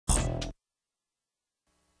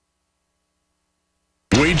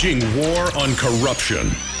Waging war on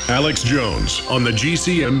corruption. Alex Jones on the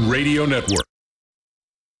GCN Radio Network.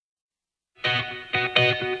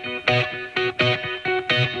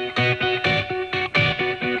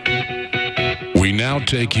 We now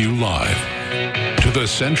take you live to the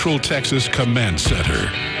Central Texas Command Center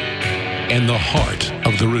in the heart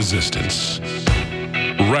of the resistance.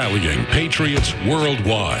 Rallying patriots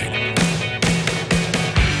worldwide.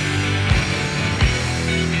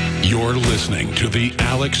 You're listening to The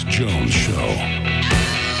Alex Jones Show.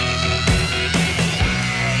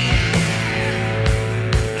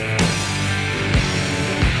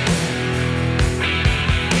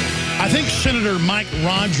 I think Senator Mike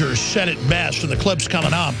Rogers said it best, and the clip's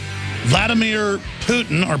coming up. Vladimir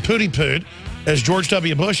Putin, or Pootie Poot, as George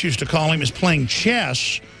W. Bush used to call him, is playing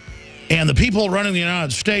chess, and the people running the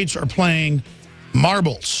United States are playing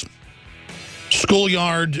marbles.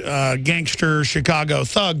 Schoolyard, gangster, Chicago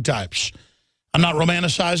thug types. I'm not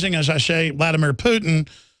romanticizing, as I say, Vladimir Putin.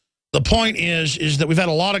 The point is that we've had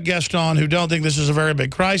a lot of guests on who don't think this is a very big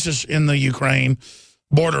crisis in the Ukraine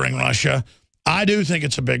bordering Russia. I do think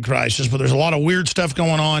it's a big crisis, but there's a lot of weird stuff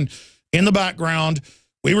going on in the background.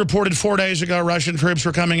 We reported 4 days ago Russian troops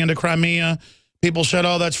were coming into Crimea. People said,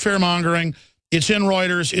 oh, that's fear-mongering. It's in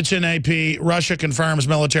Reuters. It's in AP. Russia confirms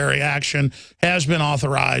military action has been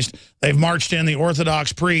authorized. They've marched in the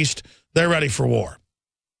Orthodox priest. They're ready for war.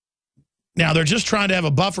 Now, they're just trying to have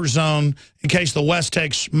a buffer zone in case the West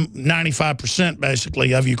takes 95%,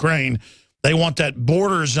 basically, of Ukraine. They want that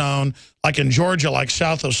border zone, like in Georgia, like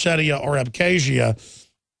South Ossetia or Abkhazia.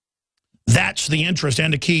 That's the interest,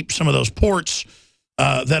 and to keep some of those ports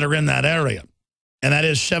that are in that area. And that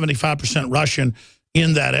is 75% Russian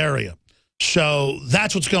in that area. So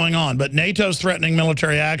that's what's going on. But NATO's threatening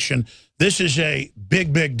military action. This is a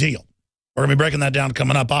big, big deal. We're going to be breaking that down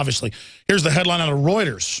coming up, obviously. Here's the headline out of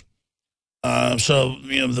Reuters. So,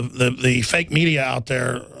 you know, the fake media out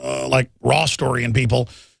there, like Raw Story and people,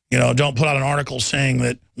 you know, don't put out an article saying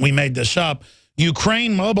that we made this up.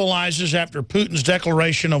 Ukraine mobilizes after Putin's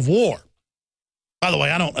declaration of war. By the way,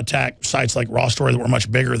 I don't attack sites like Raw Story that were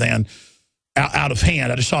much bigger than out of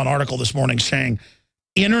hand. I just saw an article this morning saying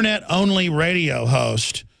internet-only radio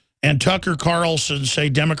host and Tucker Carlson say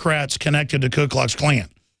Democrats connected to Ku Klux Klan.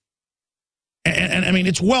 And I mean,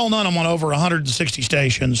 it's well known. I'm on over 160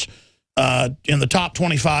 stations in the top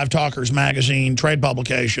 25 Talkers magazine, trade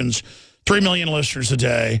publications, 3 million listeners a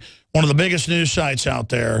day, one of the biggest news sites out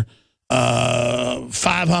there,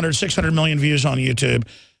 500, 600 million views on YouTube.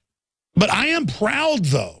 But I am proud,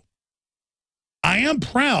 though. I am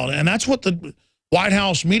proud, and that's what the White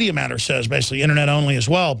House Media Matter says, basically, internet only as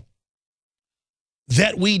well,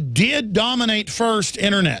 that we did dominate first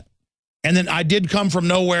internet. And then I did come from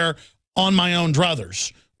nowhere on my own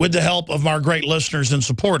druthers with the help of our great listeners and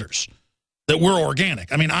supporters, that we're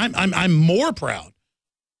organic. I mean, I'm more proud.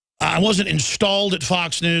 I wasn't installed at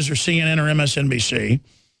Fox News or CNN or MSNBC.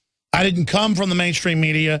 I didn't come from the mainstream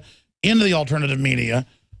media into the alternative media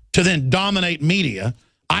to then dominate media.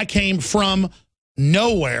 I came from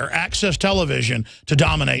nowhere, Access Television, to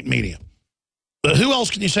dominate media. But who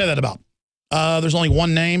else can you say that about? There's only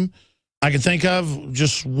one name I can think of,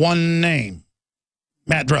 just one name,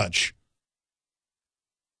 Matt Drudge.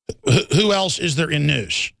 Who else is there in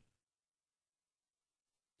news?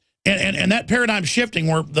 And that paradigm shifting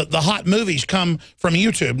where the hot movies come from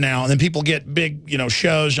YouTube now, and then people get big, you know,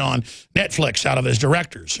 shows on Netflix out of as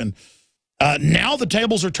directors. And now the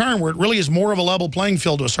tables are turned where it really is more of a level playing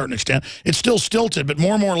field to a certain extent. It's still stilted, but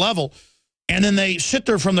more and more level. And then they sit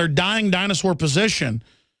there from their dying dinosaur position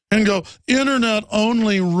and go,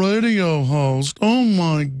 internet-only radio host. Oh,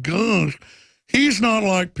 my gosh. He's not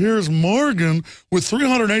like Piers Morgan with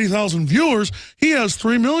 380,000 viewers. He has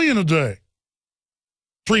 3 million a day.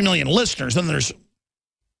 3 million listeners. Then there's,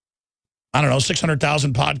 I don't know,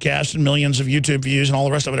 600,000 podcasts and millions of YouTube views and all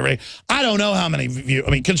the rest of it. I don't know how many views.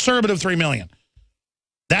 I mean, conservative 3 million.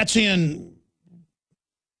 That's in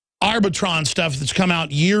Arbitron stuff that's come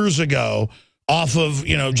out years ago off of,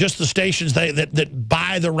 you know, just the stations that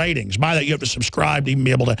buy the ratings. Buy that, you have to subscribe to even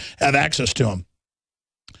be able to have access to them.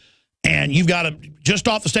 And you've got to, just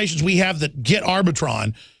off the stations we have that get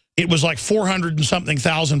Arbitron, it was like 400 and something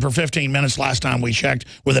thousand for 15 minutes last time we checked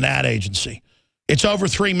with an ad agency. It's over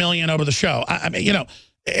 3 million over the show. I mean, you know,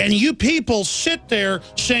 and you people sit there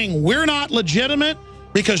saying we're not legitimate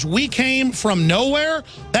because we came from nowhere.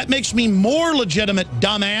 That makes me more legitimate,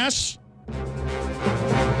 dumbass.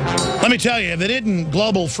 Let me tell you, if it didn't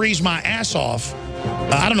global freeze my ass off,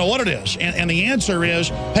 I don't know what it is. And the answer is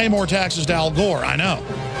pay more taxes to Al Gore. I know.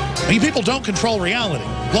 You people don't control reality.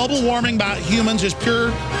 Global warming by humans is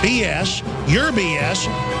pure BS. You're BS,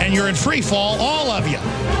 and you're in free fall, all of you.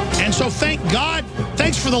 And so thank God,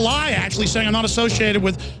 thanks for the lie, actually, saying I'm not associated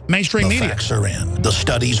with mainstream media. The facts are in. The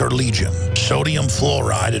studies are legion. Sodium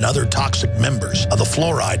fluoride and other toxic members of the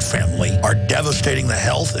fluoride family are devastating the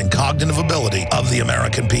health and cognitive ability of the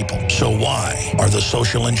American people. So why are the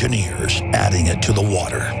social engineers adding it to the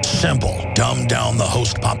water? Simple. Dumb down the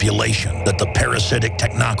host population that the parasitic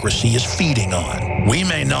technocracy is feeding on. We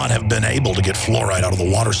may not have been able to get fluoride out of the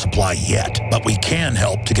water supply yet, but we can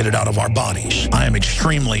help to get it out of our bodies. I am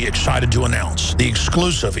extremely excited to announce the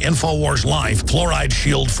exclusive InfoWars Life Fluoride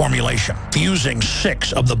Shield formulation, fusing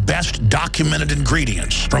 6 of the best documented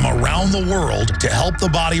ingredients from around the world to help the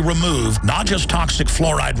body remove not just toxic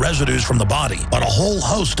fluoride residues from the body, but a whole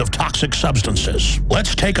host of toxic substances.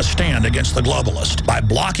 Let's take a stand against the globalists by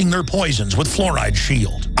blocking their poisons with Fluoride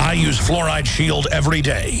Shield. I use Fluoride Shield every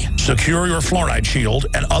day. Secure your Fluoride Shield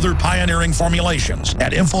and other pioneering formulations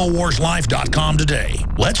at InfoWarsLife.com today.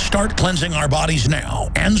 Let's start cleansing our bodies now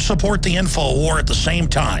and support the info war at the same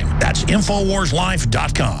time. That's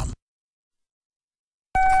InfoWarsLife.com.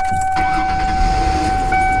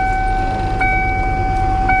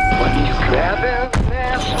 When you grab and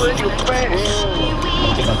dance with your friends,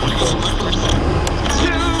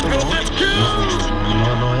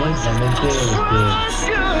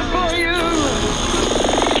 good for you.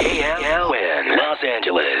 KLN, Los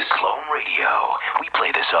Angeles. Clone Radio. We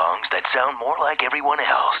play the songs that sound more like everyone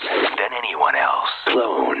else than anyone else.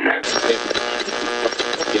 Clone.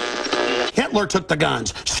 Hitler took the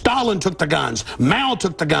guns. Stalin took the guns. Mao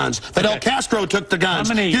took the guns. Fidel Castro took the guns.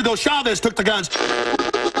 Hugo Chavez took the guns.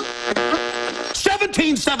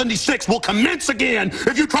 1776 will commence again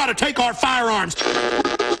if you try to take our firearms.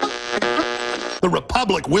 The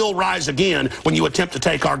Republic will rise again when you attempt to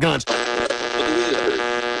take our guns. I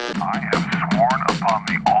have sworn upon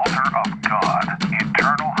the altar of God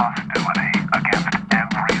eternal hostility against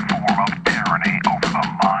every form of tyranny over the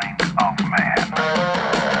mind of man.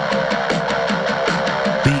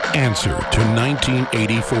 The answer to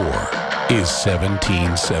 1984 is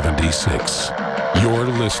 1776. You're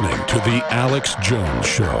listening to The Alex Jones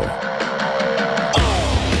Show.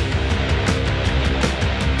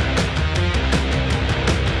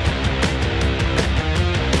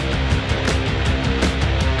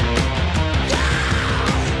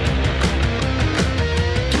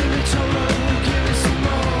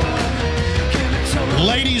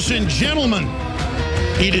 Ladies and gentlemen,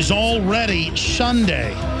 it is already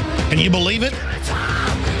Sunday. Can you believe it?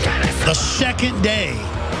 The second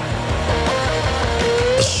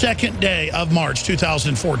day of March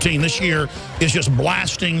 2014. This year is just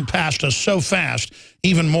blasting past us so fast,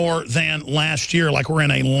 even more than last year, like we're in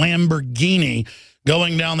a Lamborghini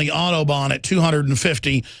going down the Autobahn at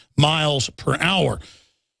 250 miles per hour.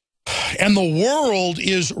 And the world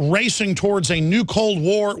is racing towards a new Cold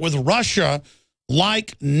War with Russia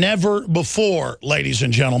like never before, ladies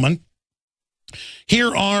and gentlemen.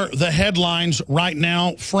 Here are the headlines right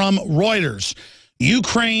now from Reuters.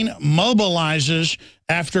 Ukraine mobilizes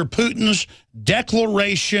after Putin's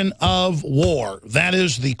declaration of war. That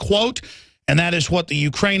is the quote, and that is what the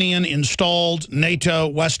Ukrainian installed NATO,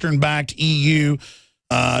 Western-backed EU,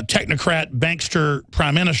 technocrat, bankster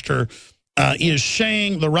prime minister is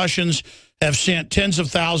saying. The Russians have sent tens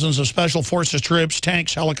of thousands of special forces troops,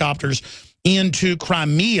 tanks, helicopters into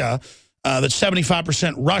Crimea. That's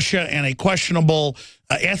 75% Russia and a questionable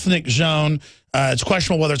ethnic zone. It's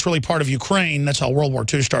questionable whether it's really part of Ukraine. That's how World War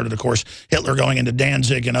II started, of course. Hitler going into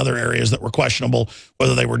Danzig and other areas that were questionable,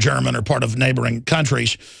 whether they were German or part of neighboring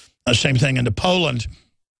countries. Same thing into Poland.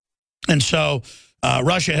 And so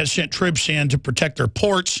Russia has sent troops in to protect their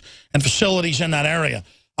ports and facilities in that area.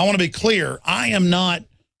 I want to be clear. I am not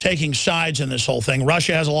taking sides in this whole thing.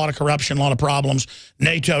 Russia has a lot of corruption, a lot of problems.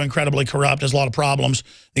 NATO, incredibly corrupt, has a lot of problems.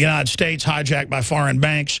 The United States, hijacked by foreign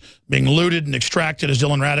banks, being looted and extracted, as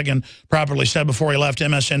Dylan Ratigan properly said before he left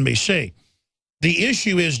MSNBC. The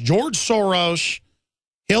issue is George Soros,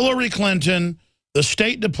 Hillary Clinton, the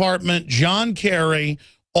State Department, John Kerry,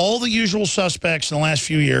 all the usual suspects in the last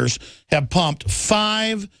few years have pumped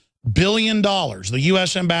 $5 billion. The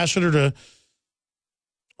U.S. ambassador to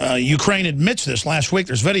Ukraine admits this last week.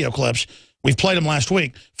 There's video clips. We've played them last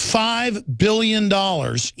week. $5 billion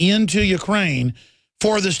into Ukraine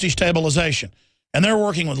for this destabilization. And they're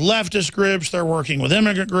working with leftist groups. They're working with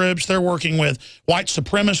immigrant groups. They're working with white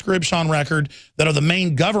supremacist groups on record that are the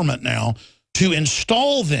main government now to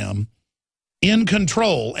install them in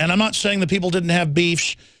control. And I'm not saying the people didn't have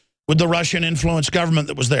beefs with the Russian-influenced government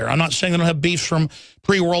that was there. I'm not saying they don't have beefs from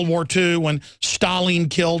pre-World War II when Stalin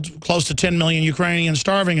killed close to 10 million Ukrainians,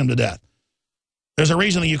 starving them to death. There's a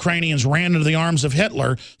reason the Ukrainians ran into the arms of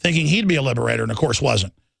Hitler thinking he'd be a liberator, and of course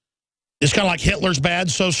wasn't. It's kind of like Hitler's bad,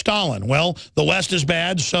 so's Stalin. Well, the West is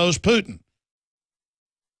bad, so's Putin.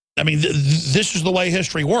 I mean, this is the way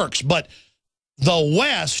history works. But the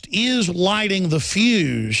West is lighting the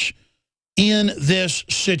fuse in this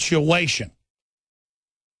situation.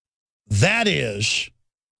 That is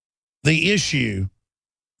the issue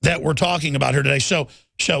that we're talking about here today. So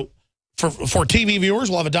for TV viewers,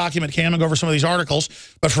 we'll have a document cam and go over some of these articles.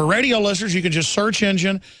 But for radio listeners, you can just search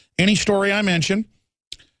engine any story I mention,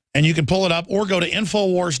 and you can pull it up or go to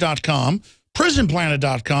Infowars.com,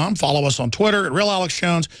 PrisonPlanet.com. Follow us on Twitter at Real Alex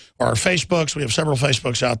Jones or our Facebooks. We have several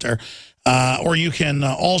Facebooks out there. Or you can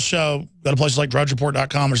also go to places like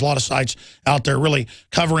DrudgeReport.com. There's a lot of sites out there really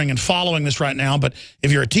covering and following this right now. But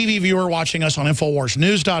if you're a TV viewer watching us on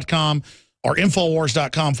InfoWarsNews.com or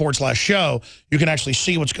Infowars.com/show, you can actually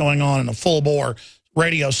see what's going on in a full-bore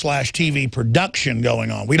radio/TV production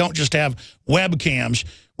going on. We don't just have webcams.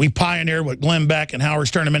 We pioneered what Glenn Beck and Howard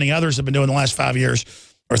Stern and many others have been doing the last 5 years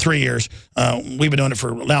or 3 years. We've been doing it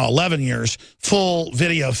for now 11 years, full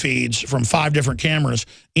video feeds from 5 different cameras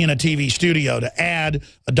in a TV studio to add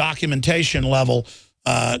a documentation level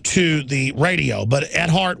to the radio. But at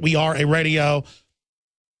heart, we are a radio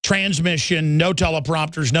transmission, no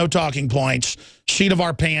teleprompters, no talking points, seat of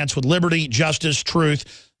our pants with liberty, justice,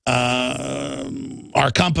 truth. Our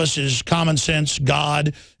compass is common sense,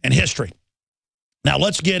 God, and history. Now,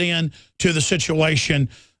 let's get into the situation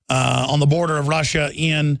on the border of Russia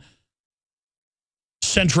in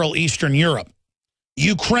Central Eastern Europe.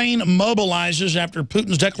 Ukraine mobilizes after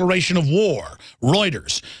Putin's declaration of war.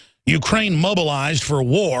 Reuters. Ukraine mobilized for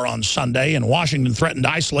war on Sunday, and Washington threatened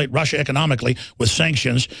to isolate Russia economically with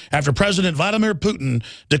sanctions after President Vladimir Putin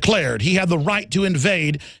declared he had the right to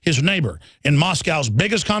invade his neighbor in Moscow's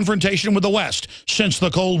biggest confrontation with the West since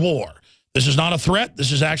the Cold War. This is not a threat.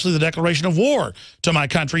 This is actually the declaration of war to my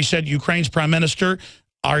country, said Ukraine's Prime Minister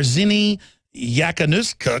Arseniy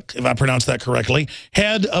Yatsenyuk, if I pronounced that correctly,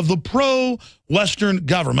 head of the pro-Western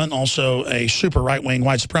government, also a super right-wing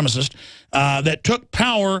white supremacist, that took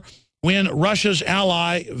power when Russia's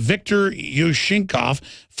ally Viktor Yushchenko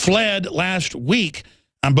fled last week.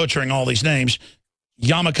 I'm butchering all these names.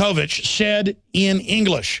 Yanukovych said in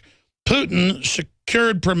English, Putin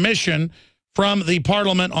secured permission from the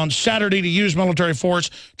parliament on Saturday to use military force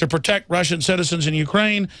to protect Russian citizens in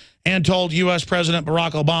Ukraine and told U.S. President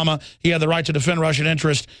Barack Obama he had the right to defend Russian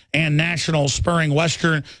interests and nationals, spurring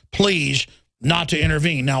Western pleas not to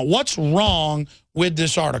intervene. Now, what's wrong with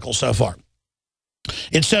this article so far?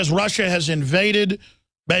 It says Russia has invaded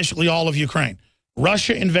basically all of Ukraine.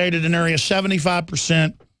 Russia invaded an area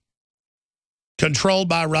 75% controlled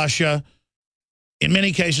by Russia, in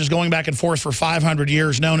many cases going back and forth for 500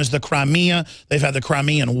 years, known as the Crimea. They've had the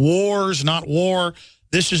Crimean Wars, not war.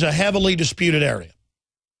 This is a heavily disputed area,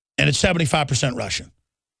 and it's 75% Russian.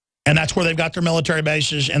 And that's where they've got their military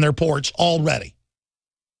bases and their ports already.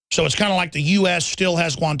 So it's kind of like the U.S. still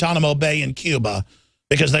has Guantanamo Bay in Cuba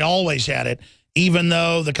because they always had it. Even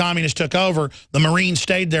though the communists took over, the Marines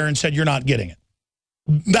stayed there and said, you're not getting it.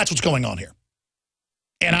 That's what's going on here.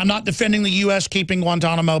 And I'm not defending the U.S. keeping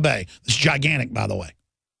Guantanamo Bay. It's gigantic, by the way.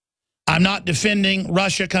 I'm not defending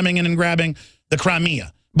Russia coming in and grabbing the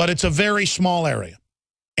Crimea. But it's a very small area.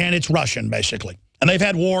 And it's Russian, basically. And they've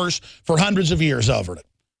had wars for hundreds of years over it.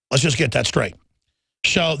 Let's just get that straight.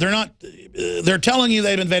 So they're telling you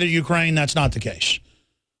they've invaded Ukraine. That's not the case.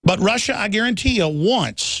 But Russia, I guarantee you,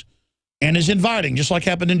 wants and is inviting, just like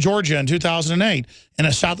happened in Georgia in 2008, in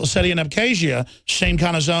a South Ossetia and Abkhazia, same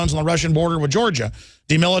kind of zones on the Russian border with Georgia,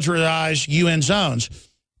 demilitarized UN zones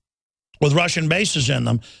with Russian bases in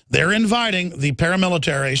them. They're inviting the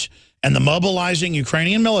paramilitaries and the mobilizing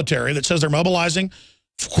Ukrainian military that says they're mobilizing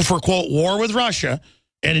for, quote, war with Russia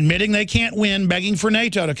and admitting they can't win, begging for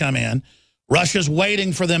NATO to come in. Russia's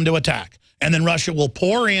waiting for them to attack. And then Russia will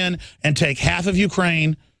pour in and take half of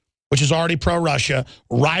Ukraine, which is already pro-Russia,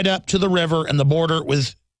 right up to the river and the border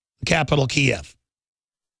with the capital, Kiev.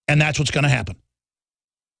 And that's what's going to happen.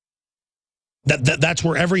 That's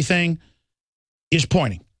where everything is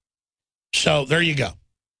pointing. So there you go.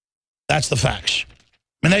 That's the facts.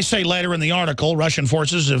 And they say later in the article, Russian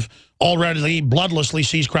forces have already bloodlessly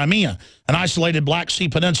seized Crimea, an isolated Black Sea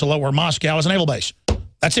peninsula where Moscow is a naval base.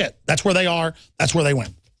 That's it. That's where they are. That's where they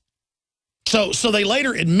went. So they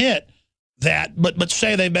later admit that, but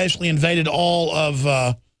say they basically invaded all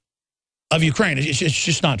of Ukraine. It's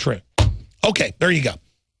just not true. Okay, there you go.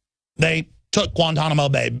 They took Guantanamo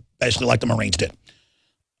Bay, basically like the Marines did.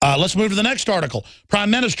 Let's move to the next article. Prime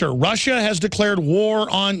Minister, Russia has declared war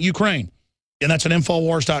on Ukraine. And that's an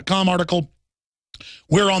Infowars.com article.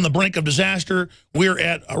 We're on the brink of disaster. We're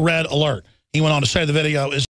at a red alert. He went on to say the video is